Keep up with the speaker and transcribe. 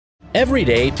Every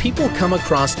day, people come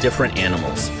across different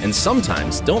animals and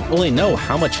sometimes don't really know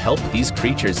how much help these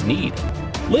creatures need.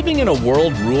 Living in a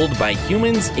world ruled by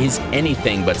humans is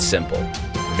anything but simple.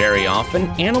 Very often,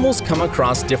 animals come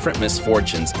across different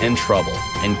misfortunes and trouble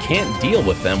and can't deal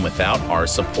with them without our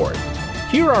support.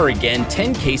 Here are again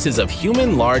 10 cases of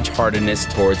human large-heartedness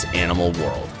towards animal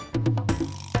world.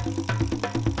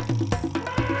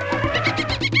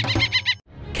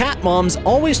 Cat moms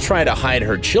always try to hide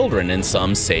her children in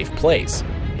some safe place,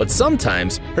 but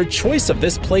sometimes her choice of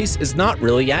this place is not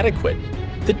really adequate.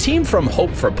 The team from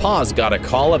Hope for Paws got a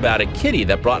call about a kitty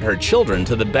that brought her children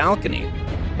to the balcony.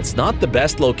 It's not the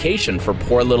best location for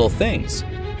poor little things.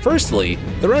 Firstly,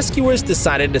 the rescuers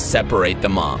decided to separate the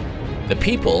mom. The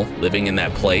people living in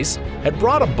that place had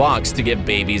brought a box to give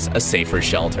babies a safer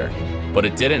shelter, but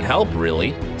it didn't help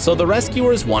really, so the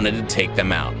rescuers wanted to take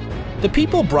them out. The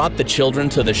people brought the children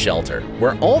to the shelter,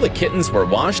 where all the kittens were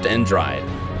washed and dried.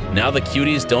 Now the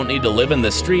cuties don't need to live in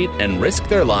the street and risk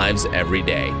their lives every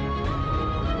day.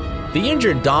 The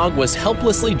injured dog was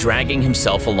helplessly dragging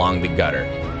himself along the gutter.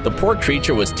 The poor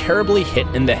creature was terribly hit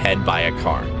in the head by a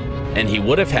car, and he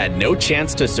would have had no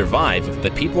chance to survive if the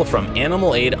people from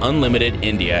Animal Aid Unlimited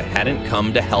India hadn't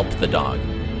come to help the dog.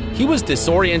 He was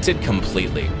disoriented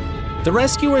completely. The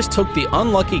rescuers took the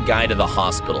unlucky guy to the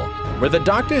hospital, where the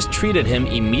doctors treated him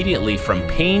immediately from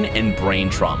pain and brain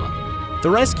trauma. The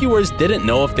rescuers didn't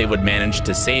know if they would manage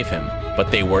to save him,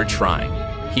 but they were trying.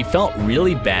 He felt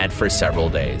really bad for several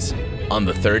days. On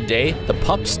the third day, the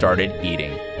pup started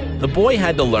eating. The boy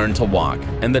had to learn to walk,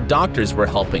 and the doctors were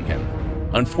helping him.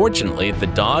 Unfortunately, the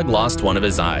dog lost one of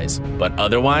his eyes, but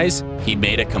otherwise, he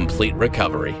made a complete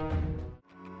recovery.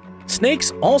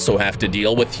 Snakes also have to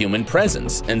deal with human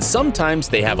presence, and sometimes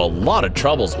they have a lot of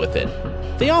troubles with it.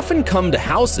 They often come to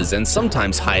houses and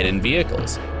sometimes hide in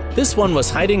vehicles. This one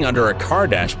was hiding under a car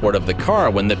dashboard of the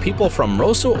car when the people from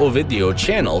Rosso Ovidio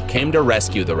channel came to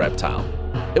rescue the reptile.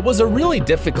 It was a really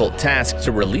difficult task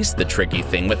to release the tricky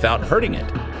thing without hurting it.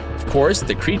 Of course,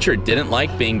 the creature didn't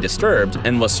like being disturbed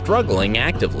and was struggling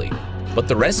actively, but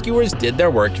the rescuers did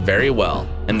their work very well,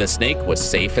 and the snake was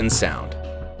safe and sound.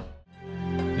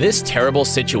 This terrible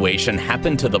situation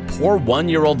happened to the poor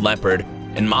 1-year-old leopard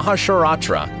in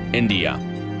Maharashtra, India.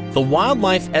 The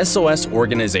Wildlife SOS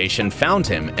organization found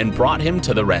him and brought him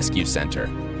to the rescue center.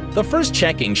 The first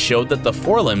checking showed that the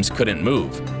forelimbs couldn't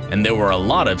move, and there were a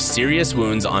lot of serious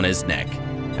wounds on his neck.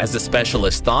 As the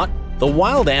specialist thought, the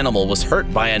wild animal was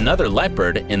hurt by another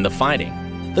leopard in the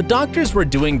fighting. The doctors were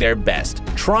doing their best,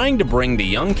 trying to bring the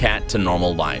young cat to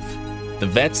normal life. The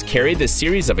vets carried a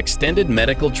series of extended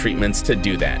medical treatments to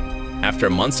do that. After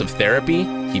months of therapy,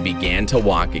 he began to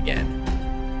walk again.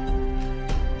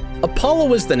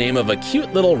 Apollo is the name of a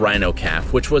cute little rhino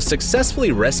calf which was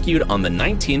successfully rescued on the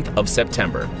 19th of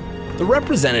September. The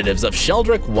representatives of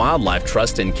Sheldrick Wildlife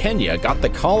Trust in Kenya got the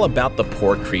call about the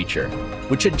poor creature,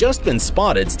 which had just been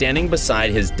spotted standing beside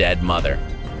his dead mother.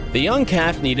 The young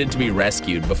calf needed to be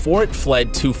rescued before it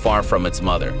fled too far from its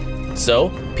mother. So,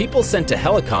 people sent a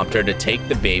helicopter to take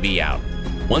the baby out.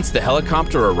 Once the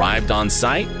helicopter arrived on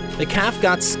site, the calf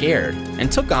got scared and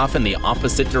took off in the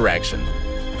opposite direction.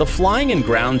 The flying and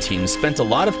ground teams spent a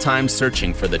lot of time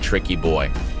searching for the tricky boy.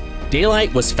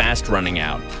 Daylight was fast running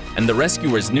out, and the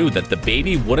rescuers knew that the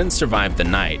baby wouldn't survive the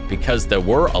night because there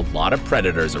were a lot of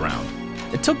predators around.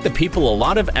 It took the people a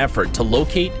lot of effort to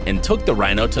locate and took the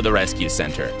rhino to the rescue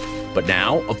center. But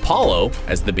now, Apollo,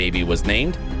 as the baby was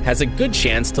named, has a good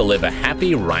chance to live a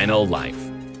happy rhino life.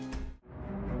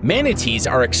 Manatees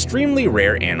are extremely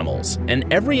rare animals,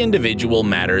 and every individual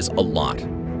matters a lot.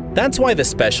 That's why the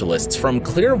specialists from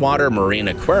Clearwater Marine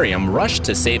Aquarium rushed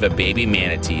to save a baby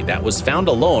manatee that was found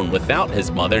alone without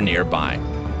his mother nearby.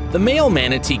 The male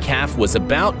manatee calf was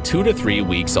about 2 to 3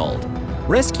 weeks old.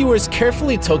 Rescuers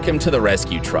carefully took him to the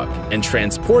rescue truck and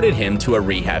transported him to a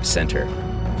rehab center.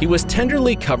 He was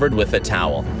tenderly covered with a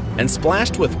towel and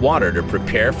splashed with water to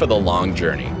prepare for the long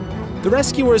journey. The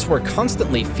rescuers were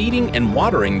constantly feeding and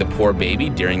watering the poor baby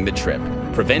during the trip,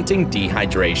 preventing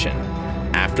dehydration.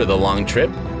 After the long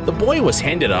trip, the boy was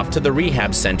handed off to the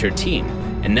rehab center team,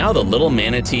 and now the little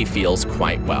manatee feels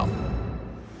quite well.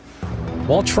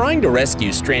 While trying to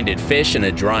rescue stranded fish in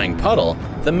a drying puddle,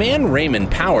 the man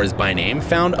Raymond Powers by name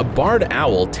found a barred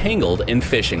owl tangled in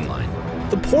fishing line.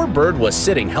 The poor bird was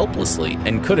sitting helplessly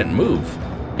and couldn't move.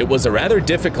 It was a rather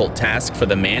difficult task for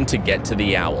the man to get to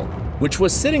the owl, which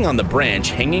was sitting on the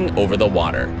branch hanging over the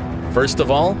water. First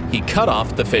of all, he cut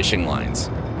off the fishing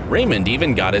lines. Raymond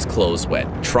even got his clothes wet,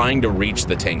 trying to reach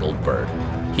the tangled bird.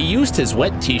 He used his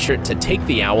wet t-shirt to take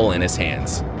the owl in his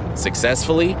hands.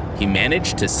 Successfully, he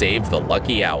managed to save the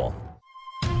lucky owl.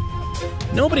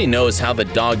 Nobody knows how the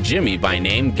dog Jimmy by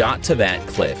name got to that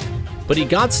cliff, but he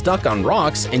got stuck on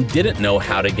rocks and didn't know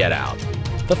how to get out.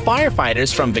 The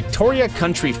firefighters from Victoria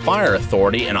Country Fire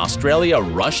Authority in Australia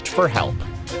rushed for help.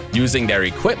 Using their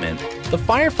equipment, the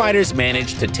firefighters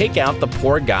managed to take out the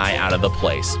poor guy out of the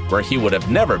place, where he would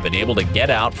have never been able to get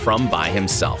out from by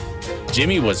himself.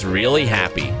 Jimmy was really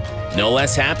happy. No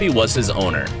less happy was his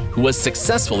owner, who was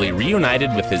successfully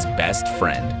reunited with his best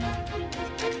friend.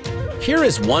 Here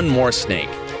is one more snake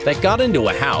that got into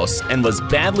a house and was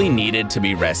badly needed to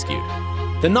be rescued.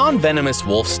 The non-venomous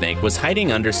wolf snake was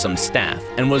hiding under some staff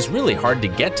and was really hard to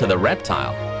get to the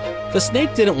reptile. The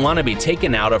snake didn't want to be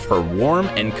taken out of her warm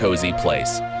and cozy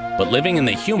place, but living in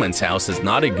the human's house is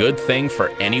not a good thing for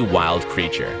any wild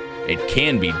creature. It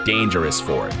can be dangerous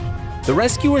for it. The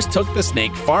rescuers took the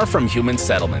snake far from human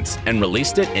settlements and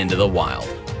released it into the wild.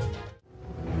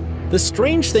 The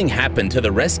strange thing happened to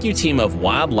the rescue team of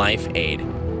Wildlife Aid.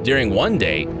 During one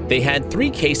day, they had 3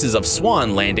 cases of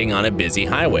swan landing on a busy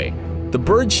highway. The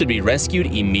birds should be rescued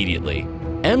immediately.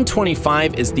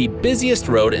 M25 is the busiest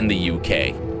road in the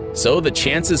UK, so the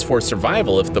chances for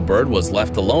survival if the bird was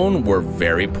left alone were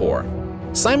very poor.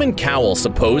 Simon Cowell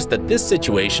supposed that this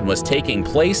situation was taking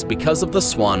place because of the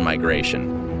swan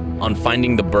migration. On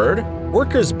finding the bird,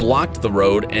 workers blocked the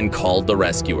road and called the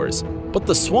rescuers. But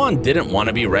the swan didn't want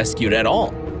to be rescued at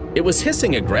all. It was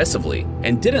hissing aggressively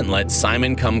and didn't let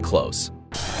Simon come close.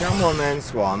 Come on then,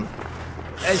 swan.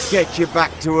 Let's get you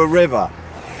back to a river.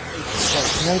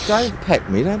 No, don't pet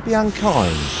me, don't be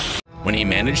unkind. When he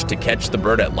managed to catch the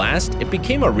bird at last, it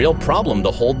became a real problem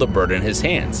to hold the bird in his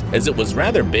hands, as it was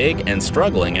rather big and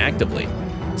struggling actively.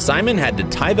 Simon had to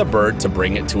tie the bird to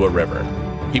bring it to a river.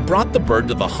 He brought the bird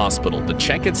to the hospital to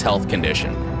check its health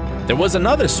condition. There was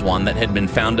another swan that had been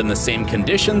found in the same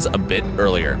conditions a bit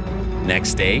earlier.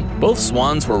 Next day, both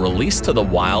swans were released to the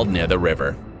wild near the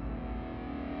river.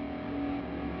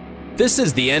 This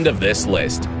is the end of this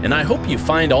list, and I hope you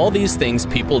find all these things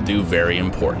people do very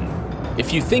important.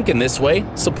 If you think in this way,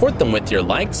 support them with your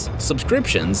likes,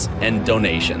 subscriptions, and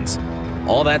donations.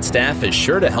 All that staff is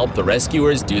sure to help the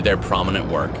rescuers do their prominent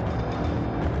work.